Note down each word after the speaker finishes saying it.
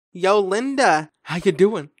Yo, Linda. How you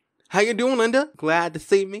doing? How you doing, Linda? Glad to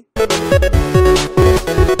see me.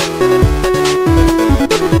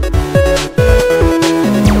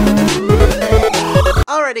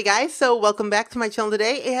 Alrighty guys, so welcome back to my channel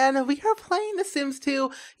today, and we are playing The Sims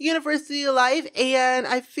 2 University Life, and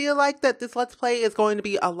I feel like that this Let's Play is going to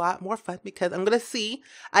be a lot more fun because I'm going to see,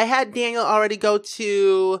 I had Daniel already go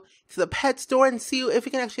to the pet store and see if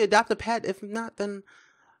we can actually adopt a pet. If not, then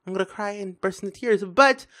I'm going to cry and burst into tears,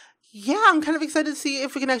 but yeah, I'm kind of excited to see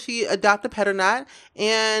if we can actually adopt a pet or not,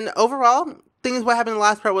 and overall, things what happened in the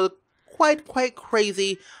last part was quite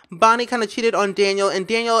crazy. Bonnie kind of cheated on Daniel, and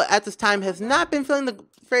Daniel at this time has not been feeling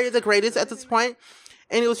the greatest at this point,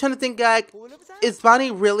 and he was trying to think like, is Bonnie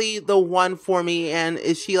really the one for me, and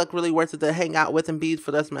is she like really worth it to hang out with and be for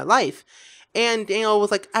the rest of my life? And Daniel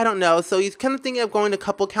was like, I don't know. So he's kind of thinking of going to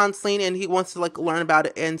couple counseling, and he wants to like learn about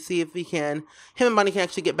it and see if him and Bonnie can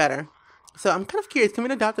actually get better. So I'm kind of curious. Can we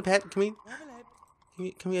adopt a pet? Can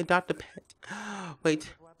we adopt a pet?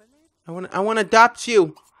 Wait, I want to adopt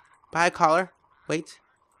you. Buy a collar. Wait.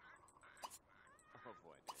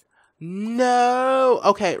 No.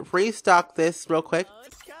 Okay, restock this real quick.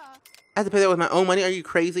 I have to pay that with my own money. Are you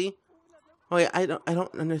crazy? Oh wait, I don't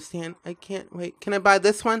understand. I can't wait. Can I buy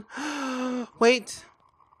this one? Wait.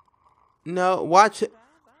 No, watch it.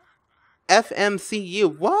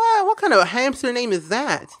 FMCU. What kind of hamster name is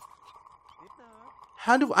that?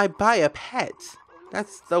 How do I buy a pet?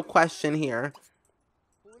 That's the question here.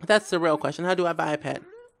 That's the real question. How do I buy a pet?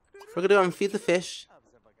 We're gonna do feed the fish.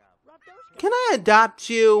 Can I adopt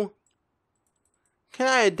you? Can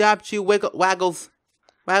I adopt you, Waggles?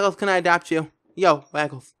 Waggles, can I adopt you? Yo,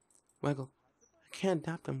 Waggles. Waggle. I can't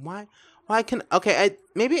adopt them. Why? Why can... Okay,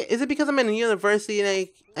 maybe... Is it because I'm in a university and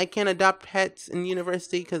I can't adopt pets in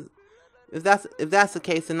university? Because if that's the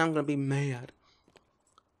case, then I'm gonna be mad.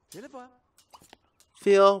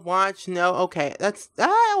 Feel, watch, no. Okay, that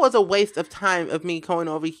was a waste of time of me going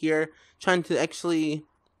over here trying to actually...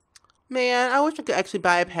 Man, I wish I could actually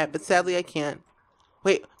buy a pet, but sadly I can't.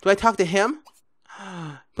 Wait, do I talk to him?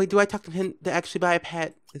 Wait, do I talk to him to actually buy a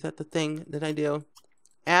pet? Is that the thing that I do?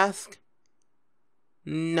 Ask?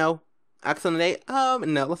 No. Ask on a date? No,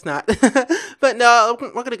 let's not. But no,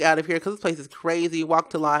 we're gonna get out of here because this place is crazy.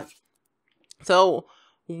 Walked a lot. So,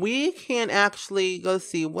 we can actually go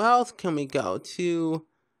see, where else can we go to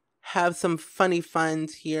have some funny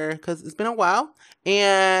funs here? Because it's been a while.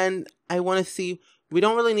 And I want to see... We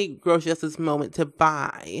don't really need groceries at this moment to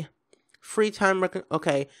buy. Free time.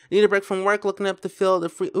 Okay. Need a break from work. Looking up the field.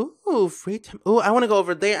 Ooh, free time. Ooh, I want to go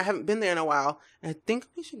over there. I haven't been there in a while. I think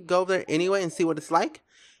we should go over there anyway and see what it's like.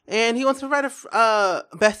 And he wants to write a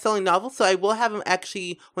best-selling novel. So I will have him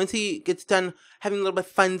actually, once he gets done having a little bit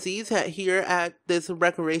of funsies here at this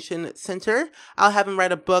recreation center, I'll have him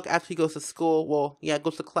write a book after he goes to school. Well, yeah,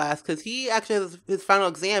 goes to class. Because he actually has his final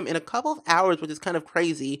exam in a couple of hours, which is kind of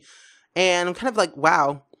crazy. And I'm kind of like,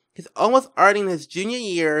 wow, he's almost already in his junior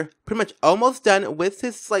year, pretty much almost done with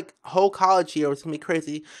his, like, whole college year, which is going to be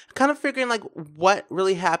crazy. Kind of figuring, like, what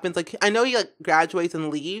really happens. Like, I know he, like, graduates and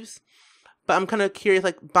leaves, but I'm kind of curious,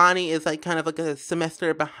 like, Bonnie is, like, kind of, like, a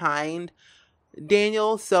semester behind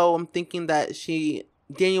Daniel, so I'm thinking that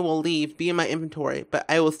Daniel will leave, be in my inventory, but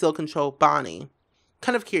I will still control Bonnie.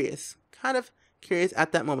 Kind of curious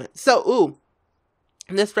at that moment. So, ooh,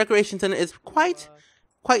 this recreation center is quite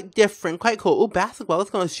different, quite cool. Ooh, basketball.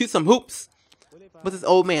 Let's go and shoot some hoops with this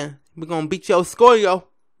old man. We're gonna beat your score, yo.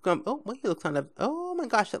 Oh, well, he looks kind of... Oh my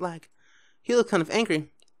gosh, that lag. He looks kind of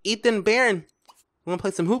angry. Ethan Barron. We wanna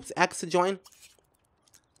play some hoops? Ask to join.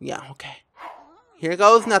 Yeah, okay. Here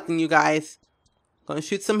goes nothing, you guys. Gonna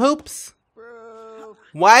shoot some hoops.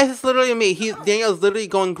 Why is this literally me? Daniel's literally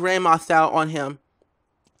going grandma style on him.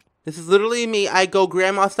 This is literally me. I go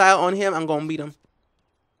grandma style on him. I'm gonna beat him.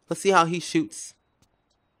 Let's see how he shoots.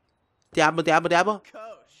 Dabble, dabble, dabble.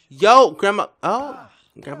 Yo, grandma. Oh,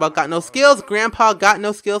 grandpa got no skills. Grandpa got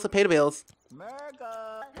no skills to pay the bills.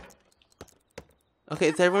 Okay,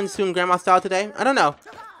 is everyone just doing grandma style today? I don't know.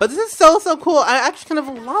 But this is so cool. I actually kind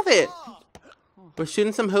of love it. We're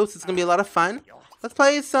shooting some hoops. It's going to be a lot of fun. Let's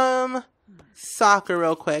play some soccer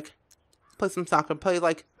real quick. Play some soccer.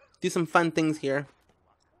 Do some fun things here.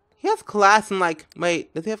 He has class in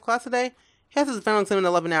wait, does he have class today? He has his final exam in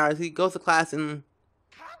 11 hours. He goes to class in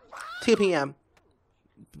 2 p.m.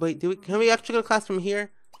 Wait, can we actually go to class from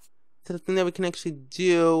here? Is that a thing that we can actually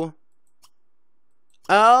do?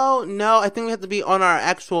 Oh, no, I think we have to be on our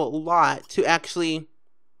actual lot to actually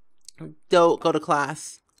go to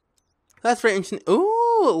class. That's very interesting.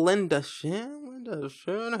 Ooh, Linda Shin,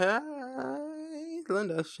 hey.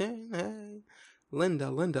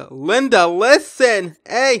 Linda, listen.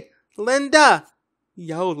 Hey, Linda,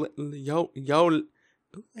 Yo.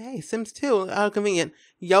 Hey, Sims 2. How convenient.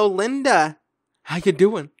 Yo, Linda. How you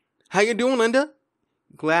doing? Linda?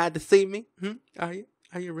 Glad to see me? Are you?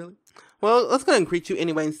 Are you really? Well, let's go ahead and greet you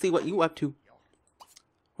anyway and see what you up to.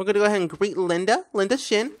 We're going to go ahead and greet Linda. Linda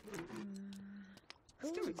Shin.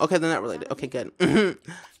 Okay, they're not related. Okay, good. Because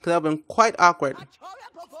that would have been quite awkward. So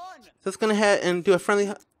let's go ahead and do a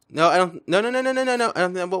friendly... No, I don't... No. I don't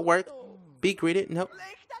think that will work. Be greeted. Nope.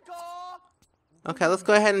 Okay, let's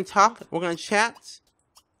go ahead and talk. We're going to chat.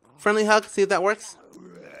 Friendly hug. See if that works.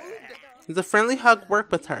 Does a friendly hug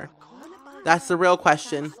work with her? That's the real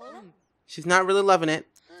question. She's not really loving it.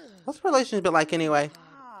 What's the relationship like anyway?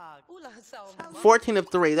 14 of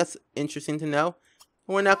 3. That's interesting to know.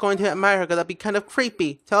 We're not going to admire her because that'd be kind of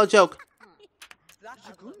creepy. Tell a joke.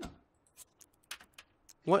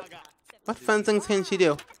 What fun things can she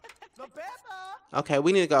do? Okay,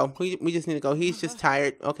 we need to go. We just need to go. He's just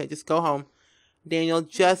tired. Okay, just go home. Daniel,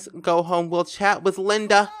 just go home. We'll chat with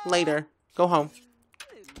Linda later. Go home.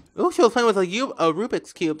 Ooh, she was playing with a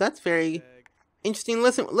Rubik's Cube. That's very interesting.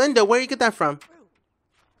 Listen, Linda, where you get that from?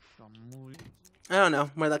 I don't know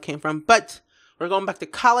where that came from, but we're going back to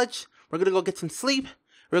college. We're going to go get some sleep.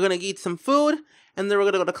 We're going to eat some food, and then we're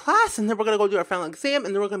going to go to class, and then we're going to go do our final exam,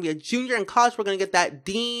 and then we're going to be a junior in college. We're going to get that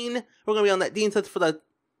dean. We're going to be on that dean list for the,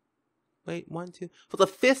 for the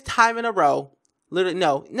 5th time in a row. Literally,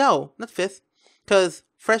 no, not 5th, because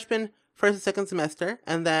freshman, first and second semester,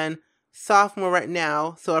 and then sophomore right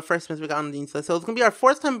now, so our first semester we got on the dean's list. So it's going to be our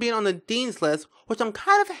 4th time being on the dean's list, which I'm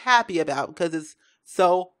kind of happy about, because it's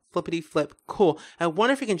so flippity flip cool. I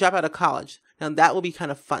wonder if we can drop out of college. Now that will be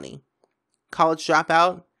kind of funny. College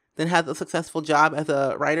dropout, then have a successful job as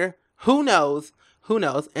a writer. Who knows?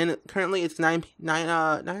 And currently it's 9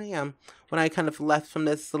 a.m. when I kind of left from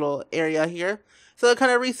this little area here. So it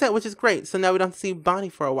kind of reset, which is great. So now we don't see Bonnie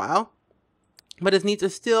for a while. But his needs are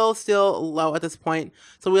still low at this point.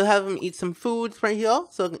 So we'll have him eat some food right here.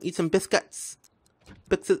 So eat some biscuits.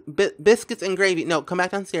 Biscuits and gravy. No, come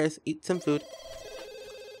back downstairs. Eat some food.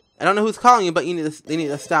 I don't know who's calling you, but they need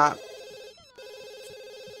to stop.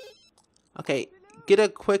 Okay, get a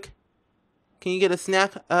quick... Can you get a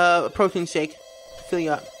snack? A protein shake. Fill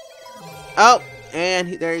you up. Oh,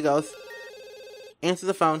 and there he goes. Answer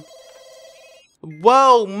the phone.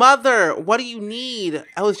 Whoa, mother! What do you need?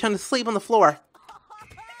 I was trying to sleep on the floor.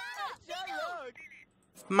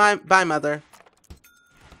 Bye, mother.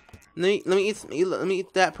 Let me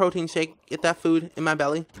eat that protein shake. Get that food in my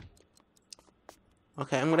belly.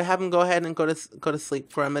 Okay, I'm gonna have him go ahead and go to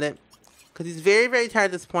sleep for a minute, because he's very tired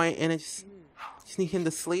at this point, and I just need him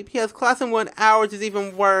to sleep. He has class in 1 hour, which is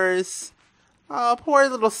even worse. Oh, poor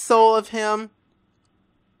little soul of him.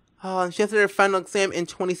 Oh, and she has her final exam in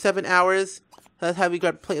 27 hours. That's how we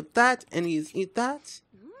got to play with that, and eat that.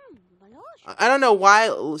 I don't know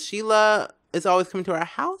why Sheila is always coming to our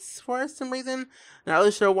house for some reason. Not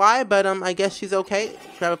really sure why, but I guess she's okay.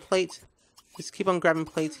 Grab a plate. Just keep on grabbing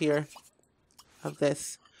plates here of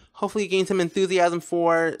this. Hopefully you gain some enthusiasm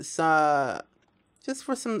for just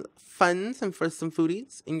for some funs and for some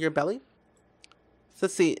foodies in your belly. So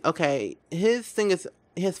let's see. Okay, his thing is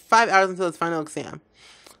he has 5 hours until his final exam.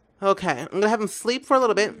 Okay, I'm gonna have him sleep for a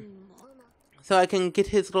little bit so I can get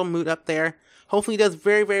his little mood up there. Hopefully he does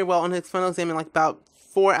very well on his final exam in like about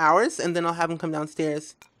 4 hours, and then I'll have him come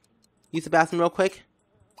downstairs, use the bathroom real quick,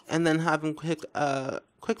 and then have him quick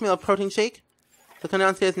meal of protein shake. So come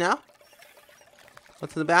downstairs now. Go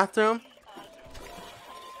to the bathroom.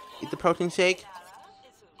 Eat the protein shake.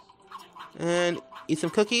 And eat some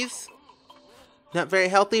cookies. Not very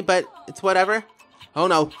healthy, but it's whatever. Oh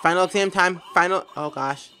no, final exam time. Oh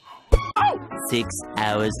gosh. 6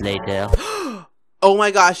 hours later. Oh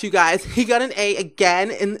my gosh, you guys. He got an A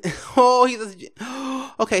again. And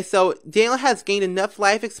okay, so Daniel has gained enough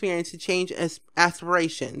life experience to change his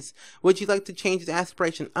aspirations. Would you like to change his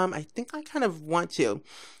aspiration? I think I kind of want to.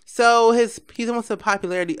 So he wants a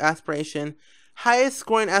popularity aspiration. Highest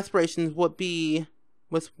scoring aspirations would be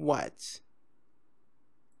was what?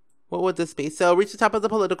 What would this be? So reach the top of the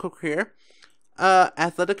political career,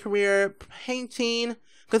 athletic career, painting,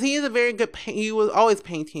 because he is a very good. He was always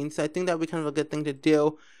painting, so I think that would be kind of a good thing to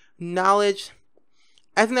do. Knowledge,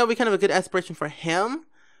 I think that would be kind of a good aspiration for him.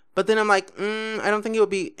 But then I'm like, I don't think he would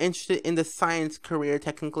be interested in the science career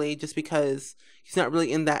technically, just because he's not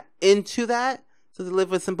really into that. So to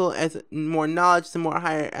live with simple as more knowledge, the more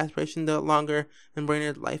higher aspiration, the longer and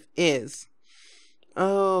brighter life is.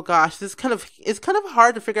 Oh gosh, it's kind of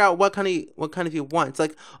hard to figure out what kind of he wants.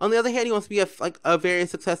 Like on the other hand, he wants to be a very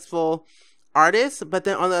successful artist, but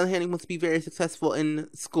then on the other hand, he wants to be very successful in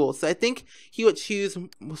school. So I think he would choose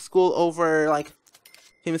school over like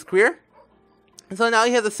famous career. So now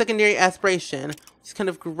he has a secondary aspiration, which is kind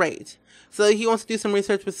of great. So he wants to do some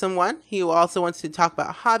research with someone. He also wants to talk about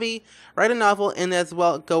a hobby, write a novel, and as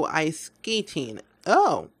well go ice skating.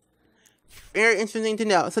 Oh, very interesting to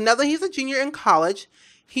know. So now that he's a junior in college,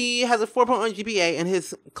 he has a 4.1 GPA, and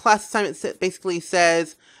his class assignment basically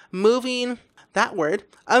says moving, that word,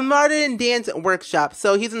 a modern dance workshop.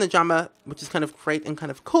 So he's in the drama, which is kind of great and kind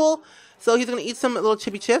of cool. So he's going to eat some little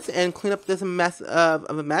chippy chips and clean up this mess of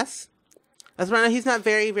a mess. As right now, he's not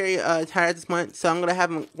very tired at this point, so I'm going to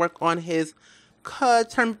have him work on his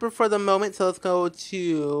term paper for the moment. So let's go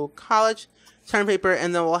to college, term paper,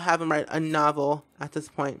 and then we'll have him write a novel at this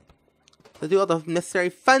point. So do all the necessary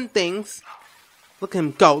fun things. Look at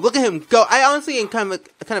him go. Look at him go. I honestly am kind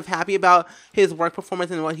of happy about his work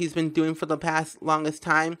performance and what he's been doing for the past longest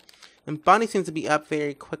time. And Bonnie seems to be up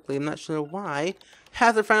very quickly. I'm not sure why.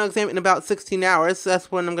 Has her final exam in about 16 hours, so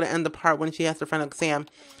that's when I'm going to end the part when she has her final exam.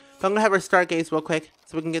 But I'm going to have her start gaze real quick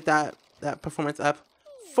so we can get that performance up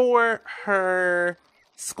for her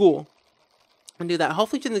school. And do that.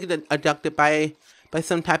 Hopefully she doesn't get abducted by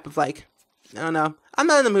some type of, like, I don't know. I'm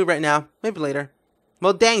not in the mood right now. Maybe later.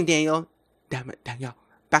 Well, dang, Daniel. Damn it, Daniel.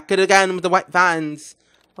 Back at it again with the white vans.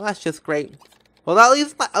 Well, that's just great. Well,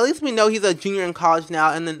 at least we know he's a junior in college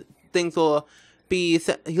now, and then things will be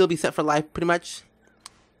set. He'll be set for life, pretty much.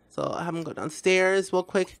 So I'll have him go downstairs real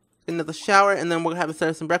quick, get another shower, and then we're gonna have him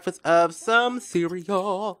serve some breakfast of some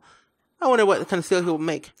cereal. I wonder what kind of cereal he'll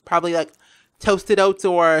make. Probably like toasted oats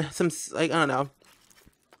or some, like, I don't know.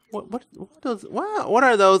 What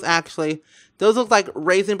are those actually? Those look like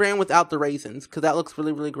Raisin Bran without the raisins, because that looks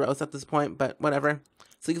really gross at this point, but whatever.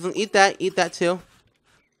 So you can eat that too.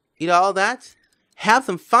 Eat all that. Have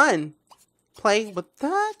some fun. Play with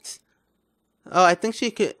that. Oh, I think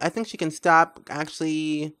she can stop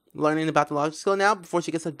actually learning about the logic skill now before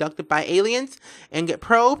she gets abducted by aliens and get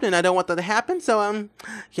probed, and I don't want that to happen, so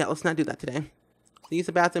yeah, let's not do that today. So use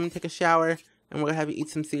the bathroom, take a shower, and we're gonna have you eat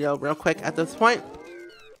some cereal real quick at this point.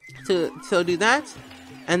 So do that,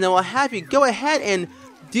 and then we'll have you go ahead and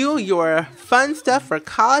do your fun stuff for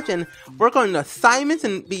college and work on assignments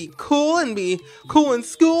and be cool in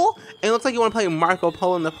school. And it looks like you want to play Marco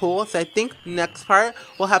Polo in the pool, so I think next part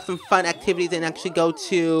we'll have some fun activities and actually go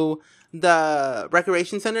to the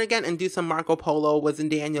recreation center again and do some Marco Polo with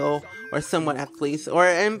Daniel or someone at least, or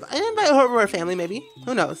invite her or her family maybe,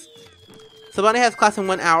 who knows. So Bonnie has class in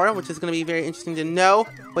 1 hour, which is going to be very interesting to know.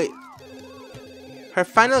 Wait. Her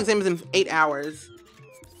final exam is in 8 hours.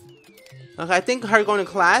 Okay, I think her going to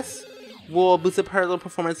class will boost up her little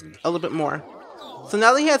performance a little bit more. So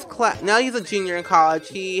now that he has now he's a junior in college,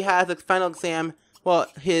 he has a final exam. Well,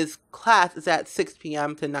 his class is at 6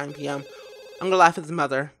 p.m. to 9 p.m. I'm gonna laugh at his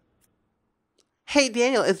mother. Hey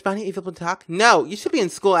Daniel, is Bonnie able to talk? No, you should be in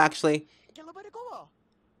school actually.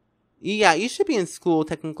 Yeah, you should be in school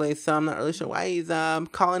technically, so I'm not really sure why he's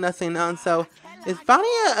calling us in on. So is Bonnie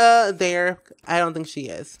there? I don't think she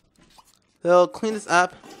is. So clean this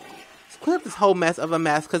up. Let's clean up this whole mess of a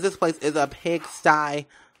mess, because this place is a pigsty.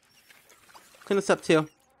 Clean this up too.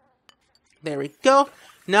 There we go.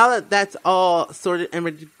 Now that that's all sorted and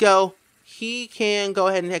ready to go, he can go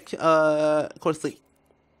ahead and go to sleep.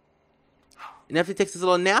 And after he takes his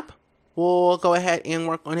little nap, we'll go ahead and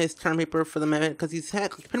work on his term paper for the moment, because he's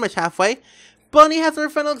pretty much halfway. Bonnie has her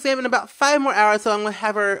final exam in about 5 more hours, so I'm going to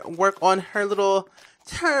have her work on her little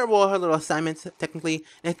her little assignments, technically.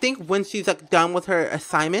 And I think when she's like done with her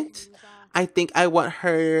assignment, I think I want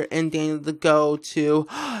her and Daniel to go to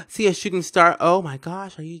see a shooting star. Oh my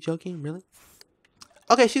gosh, are you joking? Really?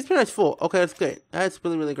 Okay, she's pretty much full. Okay, that's great. That's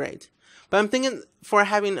really great. But I'm thinking for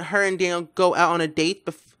having her and Daniel go out on a date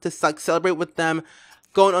to like celebrate with them,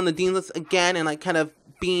 going on the dean list again, and like kind of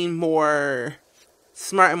being more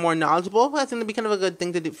smart and more knowledgeable. That's going to be kind of a good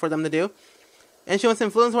thing to do for them to do. And she wants to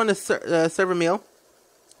influence one to serve a meal.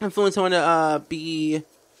 Influence someone to be.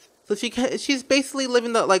 So she's basically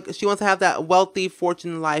living the, like, she wants to have that wealthy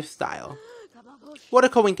fortune lifestyle. What a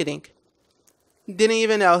coinkydink. Didn't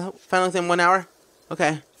even know. Final exam 1 hour.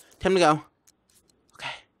 Okay, time to go.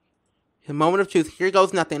 Okay, the moment of truth. Here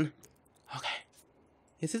goes nothing. Okay,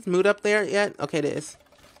 is his mood up there yet? Okay, it is.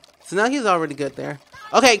 So now he's already good there.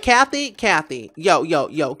 Okay, Kathy,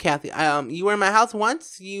 yo, Kathy. You were in my house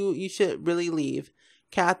once. You should really leave.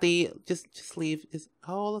 Kathy, just leave.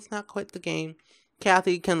 Let's not quit the game.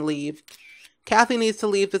 Kathy can leave. Kathy needs to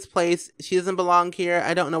leave this place. She doesn't belong here.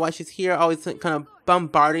 I don't know why she's here, always kind of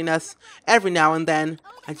bombarding us every now and then.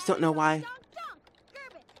 I just don't know why.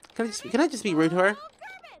 Can I just be rude to her?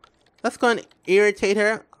 Let's go and irritate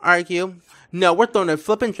her, argue. No, we're throwing a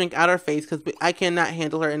flippin' drink at her face because I cannot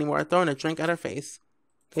handle her anymore. Throwing a drink at her face.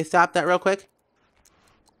 Okay, stop that real quick.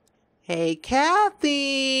 Hey,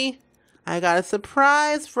 Kathy. I got a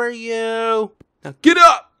surprise for you. Now get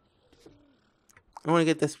up. I want to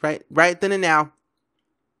get this right then and now.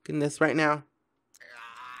 Getting this right now.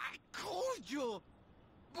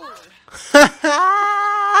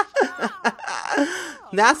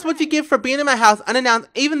 That's what you get for being in my house unannounced,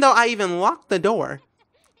 even though I even locked the door.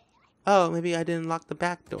 Oh, maybe I didn't lock the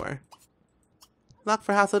back door. Lock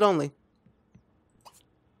for household only.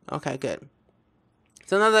 Okay, good.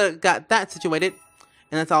 So now that I got that situated,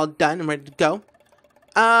 and that's all done and ready to go.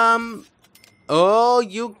 Oh,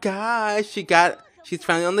 you guys, she's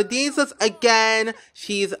finally on the Dean's List again.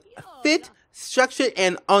 She's fit, structured,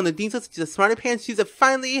 and on the Dean's List. She's a smarter parent. She's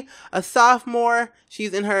finally a sophomore.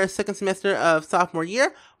 She's in her second semester of sophomore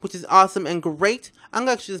year, which is awesome and great. I'm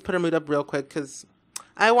gonna actually just put her mood up real quick because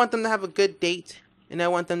I want them to have a good date, and I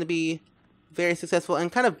want them to be very successful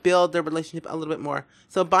and kind of build their relationship a little bit more.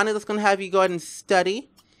 So Bonnie, let's gonna have you go ahead and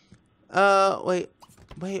study. Wait,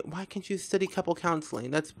 why can't you study couple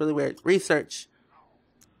counseling? That's really weird. Research.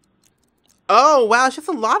 Oh, wow, she has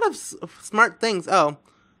a lot of smart things. Oh,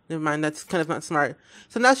 never mind, that's kind of not smart.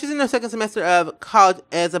 So now she's in her second semester of college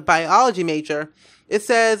as a biology major. It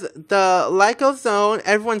says the lycosome,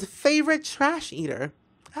 everyone's favorite trash eater.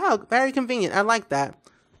 Oh, very convenient. I like that.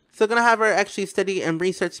 So gonna have her actually study and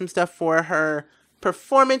research some stuff for her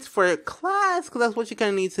performance for class, because that's what she kind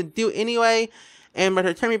of needs to do anyway, and write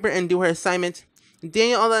her term paper and do her assignment.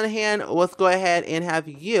 Daniel, on the other hand, let's go ahead and have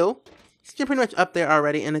you. You're pretty much up there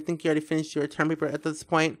already, and I think you already finished your term paper at this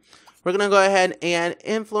point. We're gonna go ahead and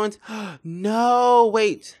influence. No,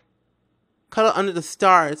 wait. Cuddle under the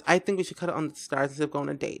stars. I think we should cuddle under the stars instead of going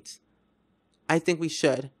on dates. I think we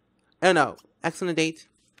should. I don't know. X on a date.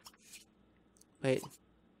 Wait.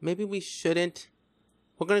 Maybe we shouldn't.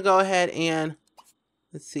 We're gonna go ahead and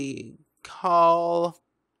let's see. We're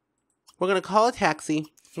gonna call a taxi.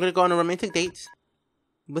 We're gonna go on a romantic date.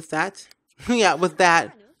 With that. Yeah, with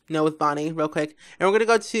that. No, with Bonnie, real quick. And we're gonna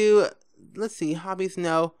go to, let's see, hobbies,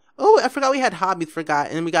 no. Oh, I forgot we had hobbies,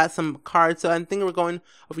 and we got some cards, so I think we're going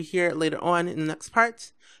over here later on in the next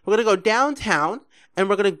part. We're gonna go downtown, and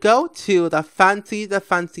we're gonna go to the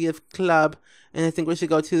fanciest club, and I think we should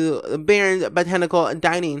go to the Baron's Botanical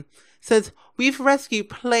Dining. Says, we've rescued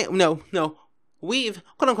we've,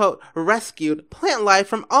 quote-unquote, rescued plant life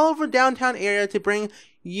from all over downtown area to bring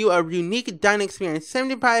you a unique dining experience.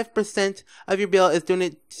 75% of your bill is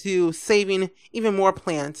donated to saving even more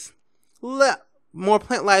plants. More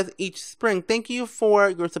plant lives each spring. Thank you for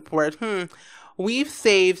your support. We've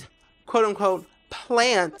saved, quote-unquote,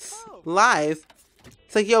 plants lives.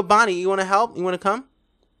 It's like, yo, Bonnie, you want to help? You want to come?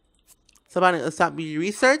 So, Bonnie, let's stop your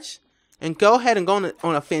research and go ahead and go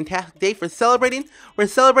on a fantastic day for celebrating. We're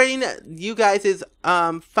celebrating you guys'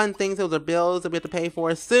 fun things. Those are bills that we have to pay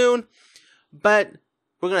for soon. But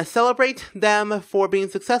we're going to celebrate them for being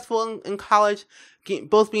successful in college,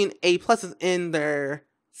 both being A pluses in their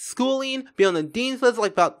schooling, be on the Dean's List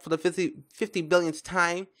like about for the 50 billionth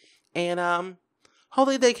time, and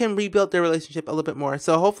hopefully they can rebuild their relationship a little bit more.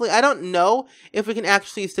 So hopefully, I don't know if we can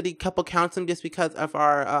actually study couple counseling just because of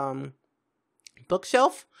our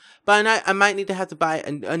bookshelf, but I might need to have to buy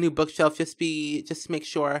a new bookshelf just to make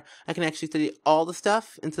sure I can actually study all the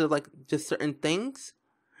stuff instead of like just certain things.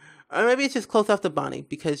 Or maybe it's just close off to Bonnie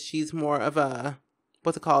because she's more of a,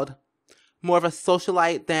 more of a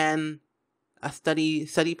socialite than a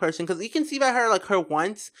study person. Because you can see by her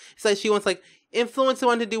wants. It's like she wants like influence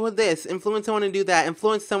someone to do this, influence someone to do that,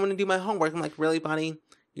 influence someone to do my homework. I'm like, really, Bonnie?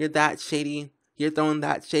 You're that shady? You're throwing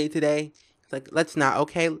that shade today? It's like, let's not,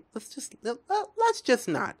 okay? Let's just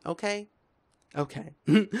not, okay? Okay.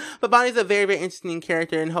 But Bonnie's a very, very interesting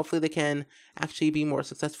character, and hopefully they can actually be more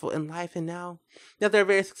successful in life. And now that they're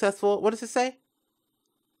very successful, what does it say?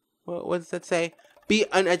 What does that say? Be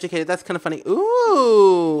uneducated. That's kind of funny.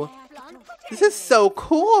 Ooh! This is so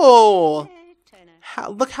cool!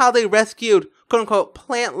 Look how they rescued, quote-unquote,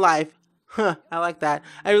 plant life. Huh, I like that.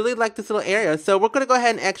 I really like this little area. So we're going to go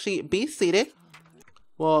ahead and actually be seated.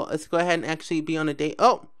 Well, let's go ahead and actually be on a date.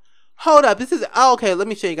 Oh! Hold up, okay, let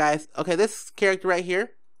me show you guys. Okay, this character right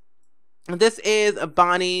here, this is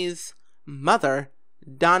Bonnie's mother,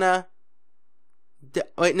 Gina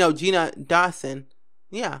Dawson.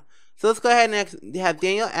 Yeah, so let's go ahead and have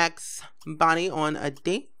Daniel ask Bonnie on a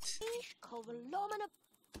date.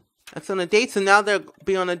 Ask on a date, so now they're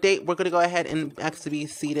being on a date, we're going to go ahead and actually be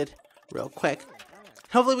seated real quick.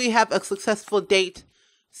 Hopefully we have a successful date.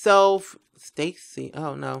 So, Stacy,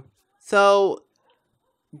 oh no. So,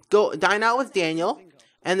 go dine out with Daniel,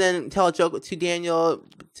 and then tell a joke to Daniel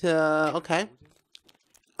okay.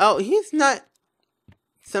 Oh, he's not.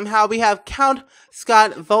 Somehow we have Count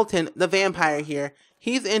Scott Volton, the vampire here.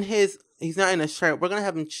 He's not in a shirt. We're gonna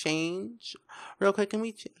have him change real quick. Can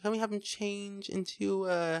we have him change into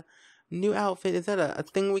a new outfit? Is that a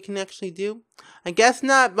thing we can actually do? I guess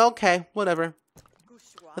not, but okay, whatever.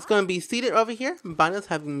 Let's go and be seated over here. Bonnie's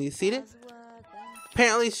having me seated.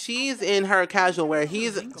 Apparently she's in her casual wear.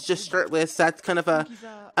 He's just shirtless. That's kind of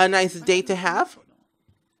a nice date to have.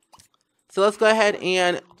 So let's go ahead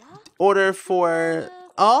and order for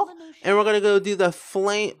all. And we're gonna go do the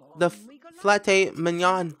filet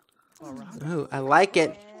mignon. Ooh, I like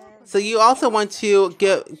it. So you also want to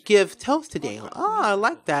give toast to Daniel. Oh, I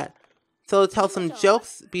like that. So tell some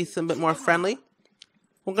jokes, be some bit more friendly.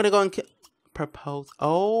 We're gonna go and propose.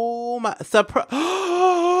 Oh my,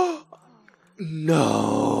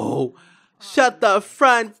 no! Shut the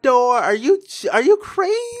front door. Are you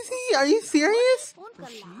crazy? Are you serious?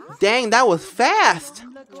 Dang, that was fast.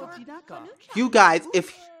 You guys,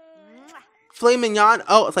 if filet mignon,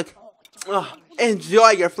 oh, it's like, ugh,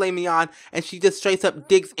 enjoy your filet mignon, and she just straight up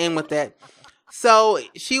digs in with it. So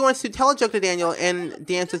she wants to tell a joke to Daniel and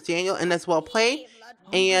dance with Daniel and as well play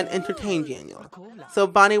and entertain Daniel. So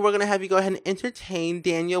Bonnie, we're gonna have you go ahead and entertain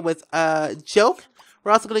Daniel with a joke.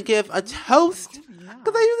 We're also gonna give a toast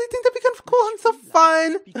because I usually think that'd be kind of cool and so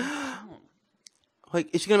fun. Wait,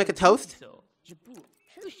 is she gonna make a toast?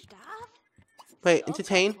 Wait,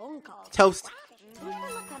 entertain, toast.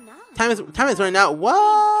 Time is running out.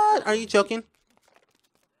 What? Are you joking?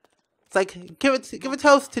 It's like give a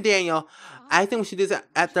toast to Daniel. I think we should do this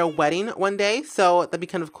at their wedding one day. So that'd be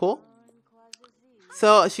kind of cool.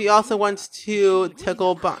 So she also wants to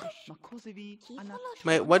tickle Bonnie.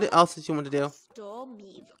 Wait, what else did she want to do?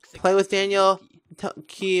 Play with Daniel.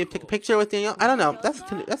 Take a picture with Daniel. I don't know.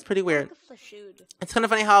 That's pretty weird. It's kind of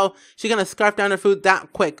funny how she's gonna scarf down her food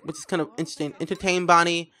that quick, which is kind of interesting. Entertain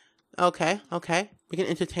Bonnie. Okay. We can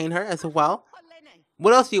entertain her as well.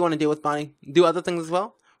 What else do you want to do with Bonnie? Do other things as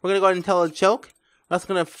well? We're gonna go ahead and tell a joke. We're also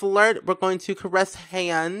gonna flirt. We're going to caress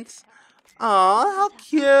hands. Aw, how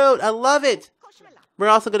cute! I love it. We're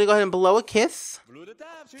also gonna go ahead and blow a kiss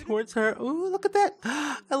towards her. Ooh, look at that!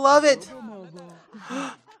 I love it.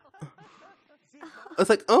 It's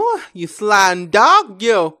like, oh, you slime dog,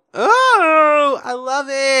 you. Oh, I love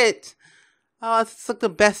it. Oh, it's like the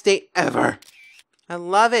best date ever. I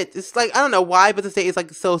love it. It's like, I don't know why, but this date is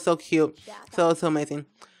like so cute. So amazing.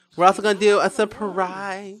 We're also going to do a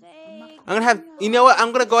surprise. I'm going to have, you know what?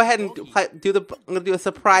 I'm going to go ahead and I'm going to do a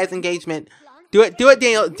surprise engagement. Do it,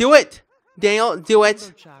 Daniel. Do it. Daniel, do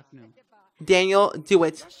it. Daniel, do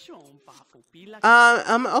it.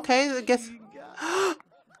 Okay, I guess.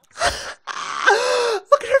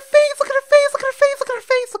 Look at her face, look at her face, look at her face, look at her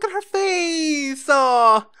face, look at her face.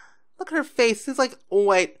 Oh, look at her face. It's like, oh,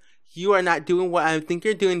 wait, you are not doing what I think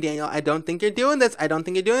you're doing, Daniel. I don't think you're doing this. I don't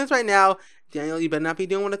think you're doing this right now. Daniel, you better not be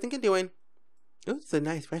doing what I think you're doing. Ooh, it's a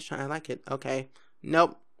nice restaurant. I like it. Okay.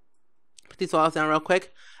 Nope. Put these walls down real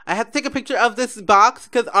quick. I have to take a picture of this box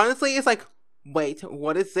because honestly, it's like, wait,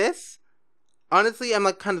 what is this? Honestly, I'm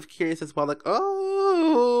like kind of curious as well. Like,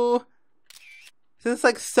 oh. This is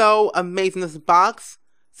like so amazing. This box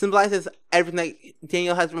symbolizes everything that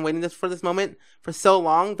Daniel has been waiting for this moment for so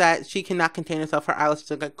long that she cannot contain herself. Her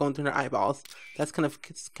eyelashes are like going through her eyeballs. That's kind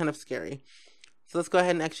of scary. So let's go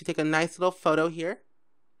ahead and actually take a nice little photo here.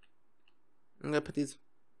 I'm gonna put these.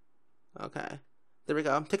 Okay, there we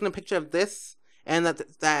go. I'm taking a picture of this and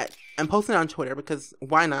that I'm posting it on Twitter because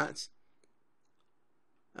why not?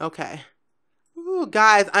 Okay. Ooh,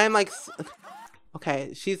 guys, I am like.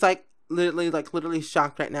 Okay, she's like. Literally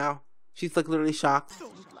shocked right now. She's like literally shocked.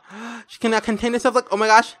 She cannot contain herself. Like, oh my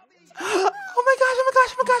gosh. Oh my gosh, oh my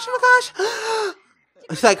gosh, oh my gosh, oh my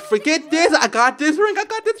gosh. She's like, forget this. I got this ring. I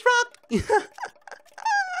got this rock.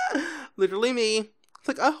 Literally me. It's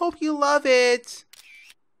like, I hope you love it.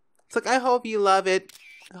 It's like, I hope you love it.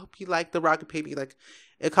 I hope you like the rocket baby. Like,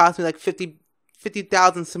 it cost me like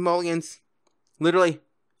 50,000 simoleons. Literally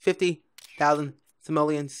 50,000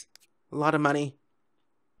 simoleons. A lot of money.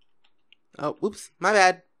 Oh, oops, my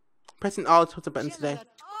bad. Pressing all sorts of buttons today.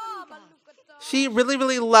 She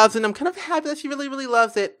really loves it. I'm kind of happy that she really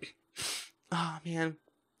loves it. Oh, man.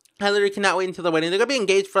 I literally cannot wait until the wedding. They're going to be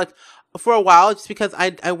engaged for a while just because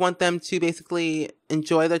I want them to basically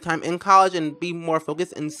enjoy their time in college and be more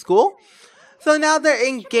focused in school. So now they're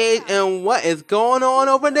engaged, and what is going on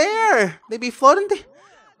over there? They be floating?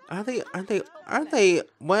 Aren't they?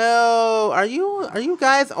 Well, are you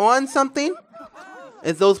guys on something?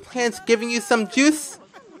 Is those plants giving you some juice?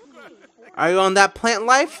 Are you on that plant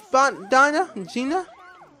life, Gina?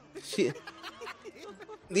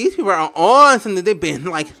 These people are on something. They've been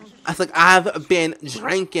like, I've been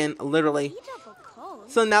drinking, literally.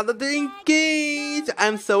 So now that they're engaged,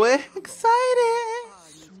 I'm so excited.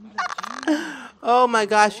 Oh my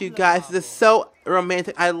gosh, you guys, this is so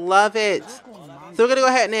romantic. I love it. So we're gonna go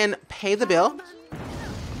ahead and pay the bill.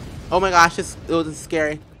 Oh my gosh, it was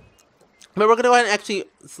scary. But we're gonna go ahead and actually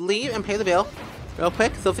leave and pay the bill real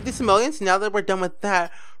quick. So 50 simoleons. Now that we're done with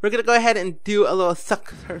that, we're gonna go ahead and do a little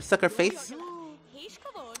sucker face.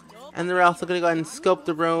 And then we're also gonna go ahead and scope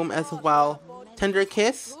the room as well. Tender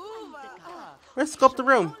kiss. Where's scope the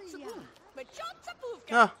room?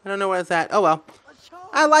 Oh, I don't know where it's at. Oh well.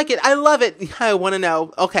 I like it. I love it. I want to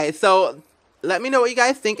know. Okay, so let me know what you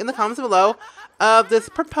guys think in the comments below of this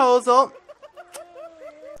proposal.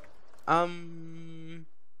 Bonnie?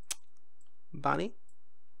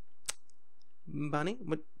 Bonnie?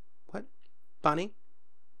 What? Bonnie?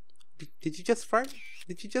 Did you just fart?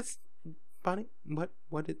 Did you just... Bonnie? What?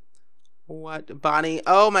 Bonnie?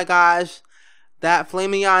 Oh my gosh. That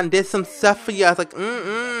Flameon did some stuff for you. I was like,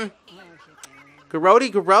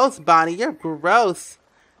 Grody gross, Bonnie. You're gross.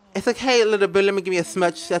 It's like, hey, little bit, let me give you a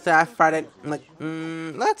smudge after I farted. I'm like,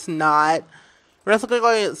 let's not. We're also going to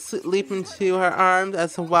go and sleep into her arms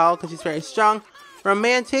as well because she's very strong.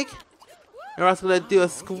 Romantic. And we're also going to do a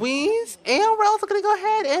squeeze. And we're also going to go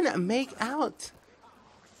ahead and make out.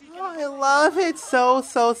 Oh, I love it so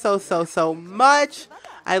much.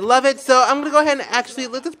 I love it. So I'm going to go ahead and actually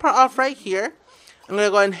let this part off right here. I'm going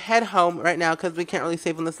to go ahead and head home right now because we can't really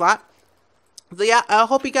save on this lot. So yeah, I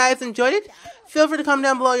hope you guys enjoyed it. Feel free to comment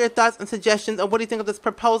down below your thoughts and suggestions on what do you think of this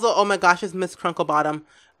proposal. Oh my gosh, it's Miss Crunklebottom.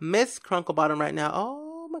 Miss Crunklebottom right now.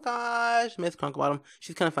 Oh my gosh, Miss Crunklebottom.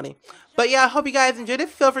 She's kind of funny. But yeah, I hope you guys enjoyed it.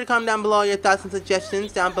 Feel free to comment down below your thoughts and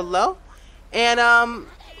suggestions down below. And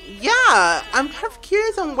yeah, I'm kind of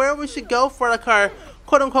curious on where we should go for like our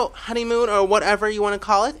quote-unquote honeymoon or whatever you want to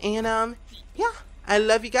call it. And yeah, I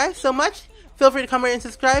love you guys so much. Feel free to comment and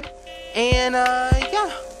subscribe. And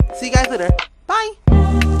yeah, see you guys later. Bye.